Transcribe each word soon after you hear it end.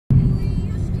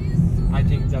I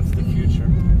think that's the future.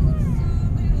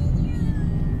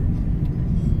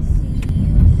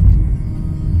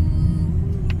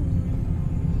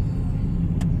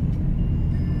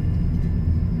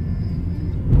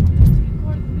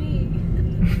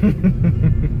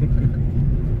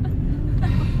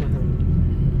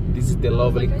 This is the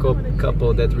lovely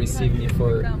couple that received me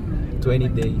for 20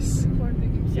 days.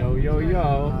 Yo, yo,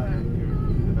 yo.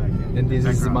 And this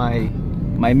is my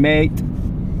mate.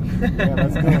 Yeah,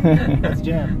 let's go. Let's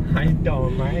jam. How you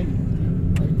doing, man?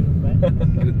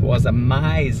 It was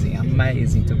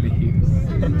amazing to be here.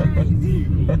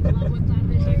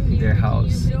 Their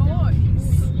house.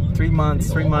 3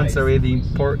 months already in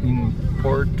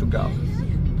Portugal.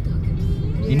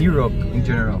 In Europe in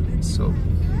general. So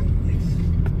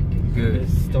good.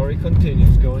 The story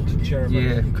continues, going to Germany.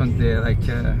 Yeah,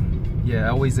 yeah. I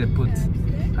always put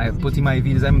in my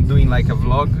videos. I'm doing like a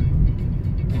vlog.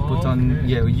 I put on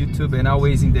YouTube, and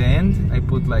always in the end I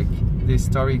put like the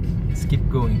story keep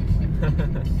going.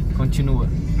 Continua.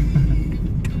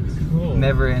 Cool.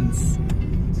 Never ends.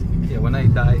 Yeah, when I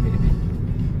die maybe.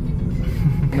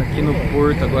 Aqui no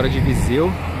Porto agora de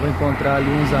Viseu, vou encontrar ali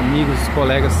uns amigos,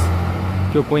 colegas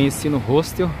que eu conheci no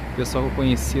hostel. O pessoal que eu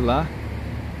conheci lá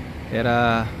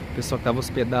era o pessoal que estava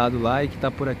hospedado lá e que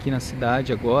está por aqui na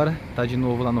cidade agora, está de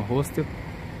novo lá no hostel.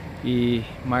 E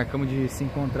marcamos de se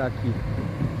encontrar aqui.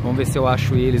 Vamos ver se eu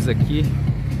acho eles aqui.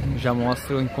 Já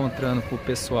mostro eu encontrando com o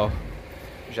pessoal.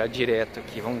 Já direto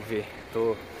aqui, vamos ver.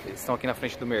 Eles estão aqui na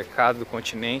frente do mercado do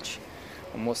continente.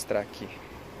 Vou mostrar aqui.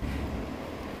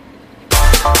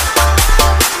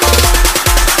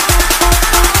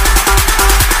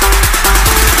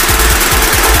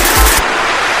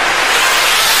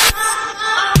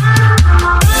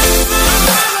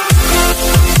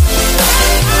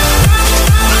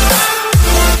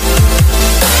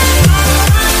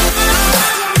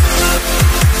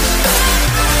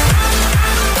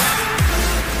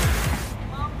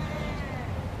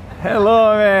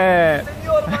 Hello, man.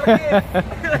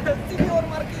 Senor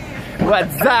Marquis.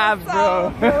 What's up,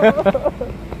 bro?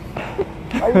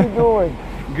 How you doing?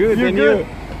 Good, You and good? you?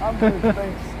 I'm good,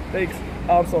 thanks. Thanks.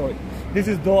 I'm sorry. This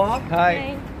is Doha.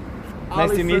 Hi.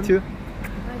 Nice to meet you.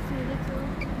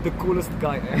 The coolest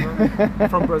guy ever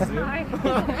from Brazil.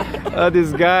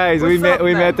 These guys, we What's up,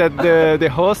 met at the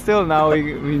hostel. Now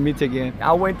we meet again.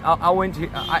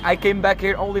 I came back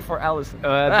here only for Allison.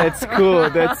 That's cool.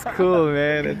 That's cool,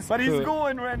 man. That's But cool. he's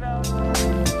going right now.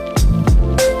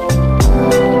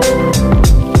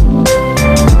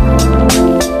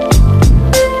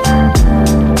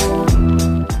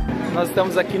 Nós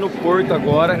estamos aqui no Porto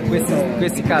agora com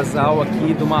esse casal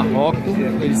aqui do Marrocos.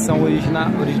 Eles são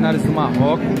originários do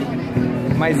Marrocos,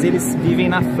 mas eles vivem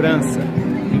na França.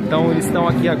 Então eles estão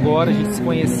aqui agora. A gente se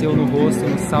conheceu no hostel,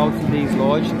 no South Days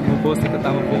Lodge, no hostel que eu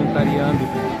estava voluntariando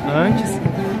antes.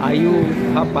 Aí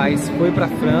o rapaz foi para a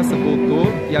França,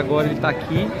 voltou e agora ele está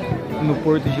aqui no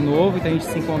Porto de novo. Então a gente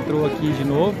se encontrou aqui de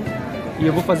novo. E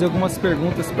eu vou fazer algumas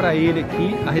perguntas para ele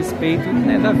aqui a respeito,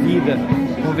 né, da vida.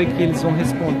 Vamos ver o que eles vão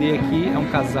responder aqui. É um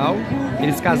casal.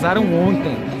 Eles casaram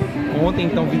ontem. Ontem,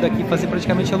 então, vindo aqui fazer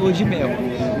praticamente a lua de mel.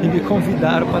 E me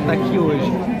convidaram para estar aqui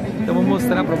hoje. Então, vou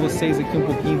mostrar para vocês aqui um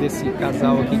pouquinho desse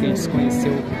casal aqui que a gente se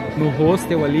conheceu no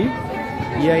hostel ali.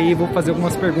 E aí vou fazer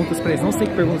algumas perguntas para eles. Não sei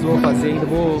que perguntas eu vou fazer ainda.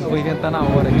 Vou inventar na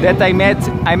hora. That I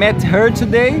met her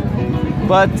today,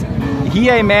 but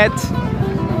he I met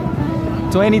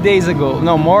 20 days ago,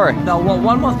 no more. No,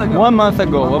 1 month ago. 1 month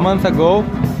ago. 1 month ago,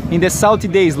 in the South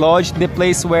Days Lodge, the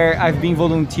place where I've been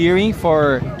volunteering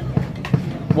for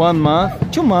 1 month,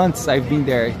 2 months. I've been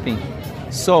there, I think.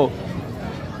 So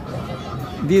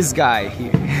this guy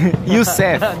here,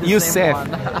 Youssef,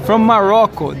 from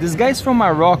Morocco. This guy's from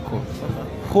Morocco.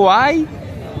 Why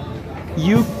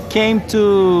you came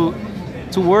to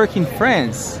work in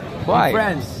France? Why?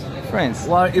 France.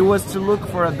 Well, it was to look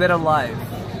for a better life.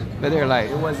 Better life.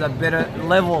 It was a better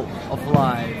level of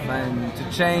life and to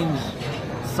change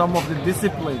some of the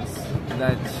disciplines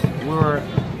that were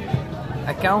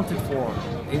accounted for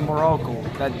in Morocco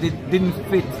that didn't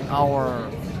fit our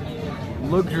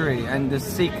luxury and the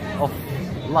seek of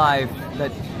life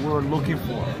that we were looking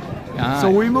for. So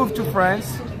we moved to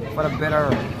France for a better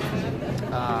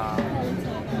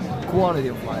quality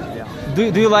of life. Yeah.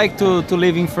 Do you like to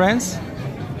live in France?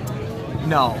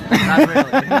 No, not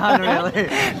really. Not really.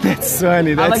 That's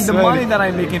funny. That's I like the funny. money that I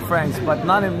make in France, but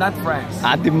not France.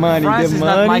 The money. France the is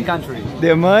money, not my country.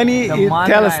 The money. The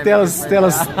money Tell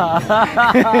us.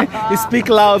 Speak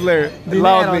louder.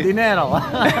 Loudly. Dinheiro.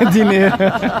 Dinheiro.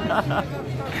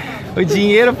 O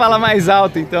dinheiro fala mais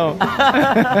alto, então.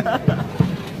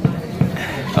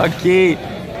 Ok.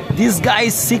 This guy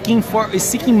is seeking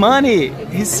money.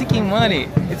 He's seeking money.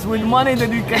 It's with money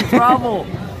that you can travel.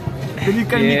 That you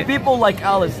can meet people like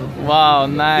Alison. Wow,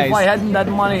 nice. If I hadn't that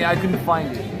money, I couldn't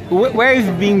find it. Where have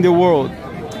you been in the world?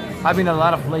 I've been a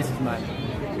lot of places, man.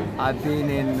 I've been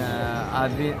in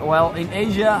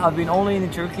Asia. I've been only in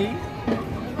Turkey.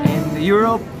 In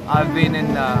Europe, I've been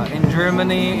in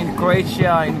Germany, in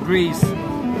Croatia, in Greece,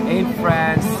 in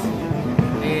France,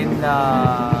 in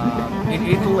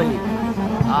Italy.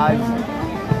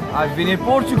 I've been in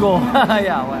Portugal.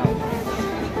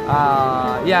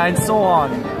 And so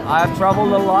on. I've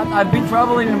traveled a lot. I've been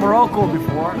traveling in Morocco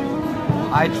before.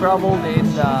 I traveled in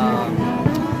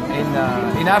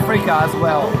Africa as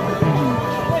well.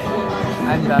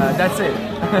 And that's it.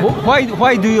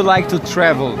 Why do you like to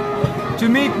travel? To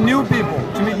meet new people,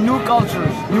 to meet new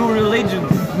cultures, new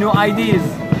religions, new ideas,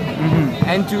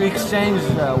 and to exchange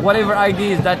whatever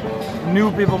ideas that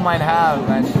new people might have,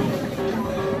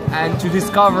 and to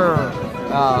discover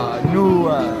new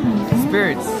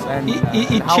spirits and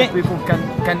how people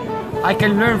I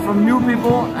can learn from new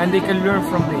people and they can learn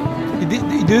from me.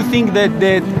 Do you think that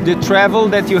the travel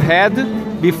that you had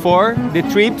before, the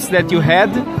trips that you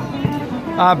had,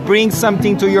 brings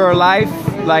something to your life,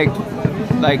 like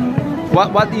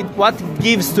what it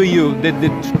gives to you?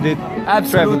 The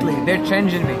Absolutely, traveling? They're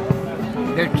changing me.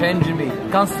 They're changing me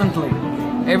constantly.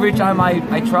 Every time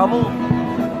I travel,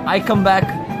 I come back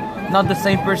not the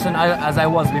same person as I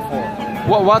was before.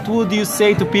 What would you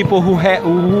say to people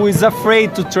who is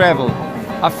afraid to travel,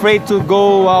 afraid to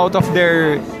go out of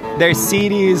their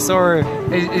cities, or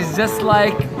it's just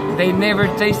like they never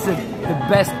tasted the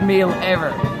best meal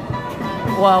ever?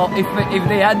 Well, if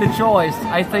they had the choice,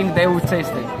 I think they would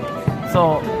taste it.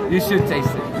 So you should taste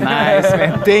it. Nice,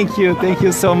 man. Thank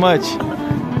you so much.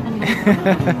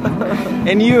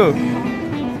 And you?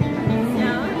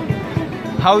 Yeah.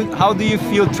 How do you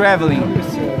feel traveling?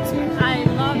 I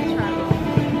love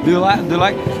travel. Do you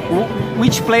like?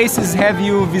 Which places have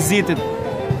you visited?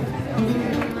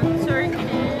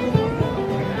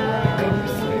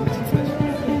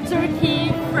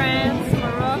 Turkey, France,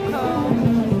 Morocco,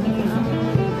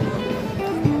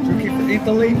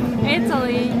 Italy.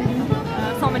 Italy.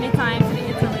 So many times in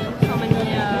Italy. So many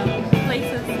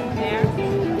places there.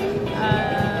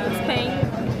 Spain.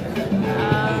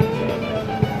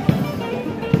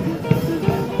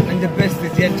 And the best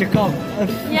is yet to come.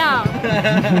 Yeah.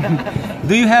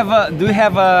 Do you have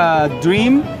a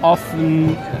dream of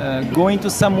going to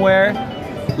somewhere?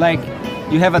 Like,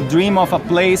 you have a dream of a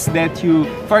place that you,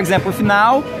 for example, if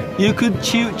now you could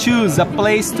choose a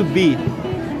place to be,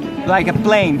 like a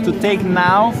plane to take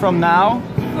from now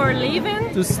For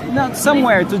living? to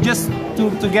somewhere to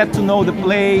get to know the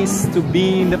place, to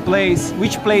be in the place.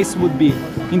 Which place would be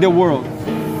in the world?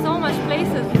 So much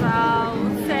places. I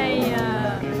would say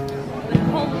the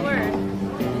whole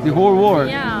world. The whole world.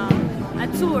 Yeah. A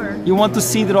tour. You want to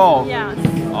see it all? Yes.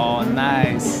 Oh,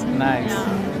 nice.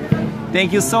 Yeah.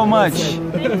 Thank you so much.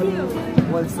 Thank you.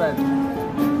 Well said.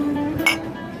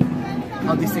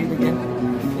 How do you say it again?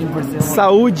 In Brazil.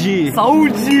 Saúde.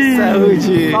 Saúde!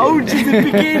 Saúde. Saúde de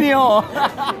pequeno!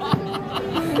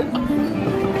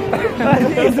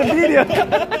 It's a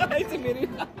video.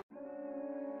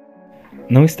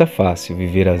 Não está fácil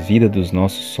viver a vida dos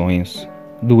nossos sonhos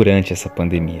durante essa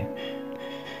pandemia.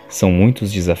 São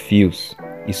muitos desafios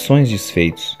e sonhos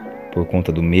desfeitos por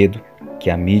conta do medo que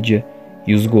a mídia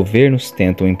e os governos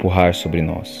tentam empurrar sobre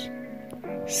nós.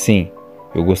 Sim,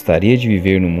 eu gostaria de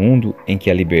viver num mundo em que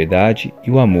a liberdade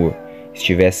e o amor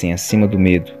estivessem acima do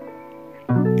medo.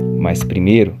 Mas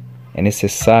primeiro é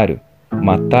necessário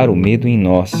matar o medo em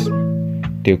nós,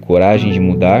 ter coragem de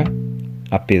mudar,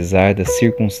 apesar das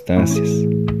circunstâncias.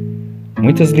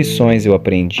 Muitas lições eu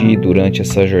aprendi durante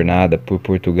essa jornada por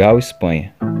Portugal e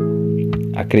Espanha.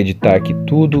 Acreditar que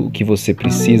tudo o que você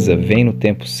precisa vem no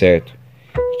tempo certo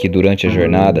e que durante a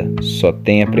jornada só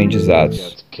tem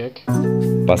aprendizados.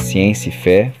 Paciência e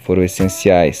fé foram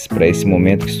essenciais para esse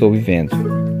momento que estou vivendo.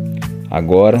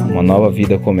 Agora, uma nova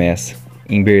vida começa,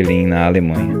 em Berlim, na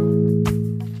Alemanha.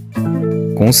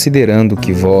 Considerando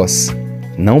que vós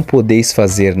não podeis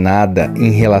fazer nada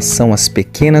em relação às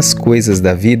pequenas coisas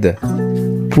da vida,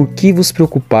 por que vos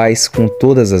preocupais com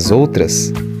todas as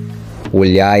outras?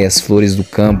 Olhai as flores do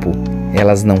campo,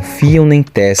 elas não fiam nem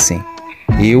tecem.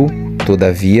 Eu,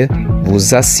 todavia,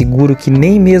 vos asseguro que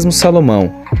nem mesmo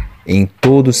Salomão, em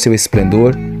todo o seu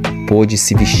esplendor, pôde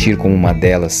se vestir como uma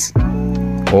delas.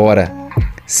 Ora,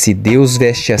 se Deus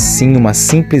veste assim uma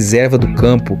simples erva do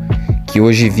campo, que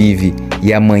hoje vive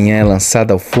e amanhã é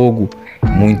lançada ao fogo,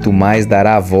 muito mais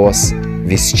dará a vós,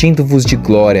 vestindo-vos de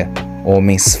glória,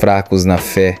 homens fracos na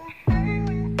fé.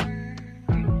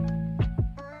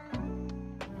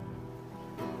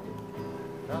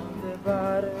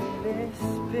 bodily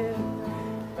spirit,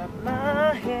 but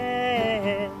my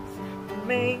hands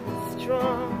remain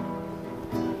strong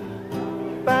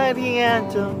by the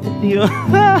hand of you.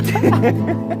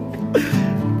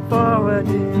 Forward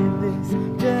in this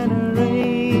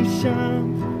generation,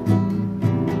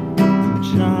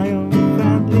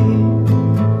 triumphantly,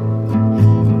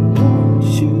 won't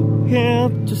you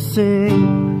help to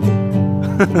sing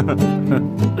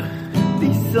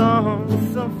these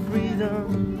songs of freedom?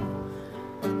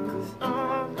 'Cause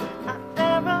all I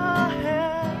ever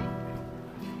had.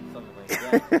 Something like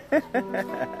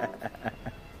that.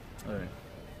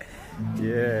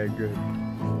 Yeah, good.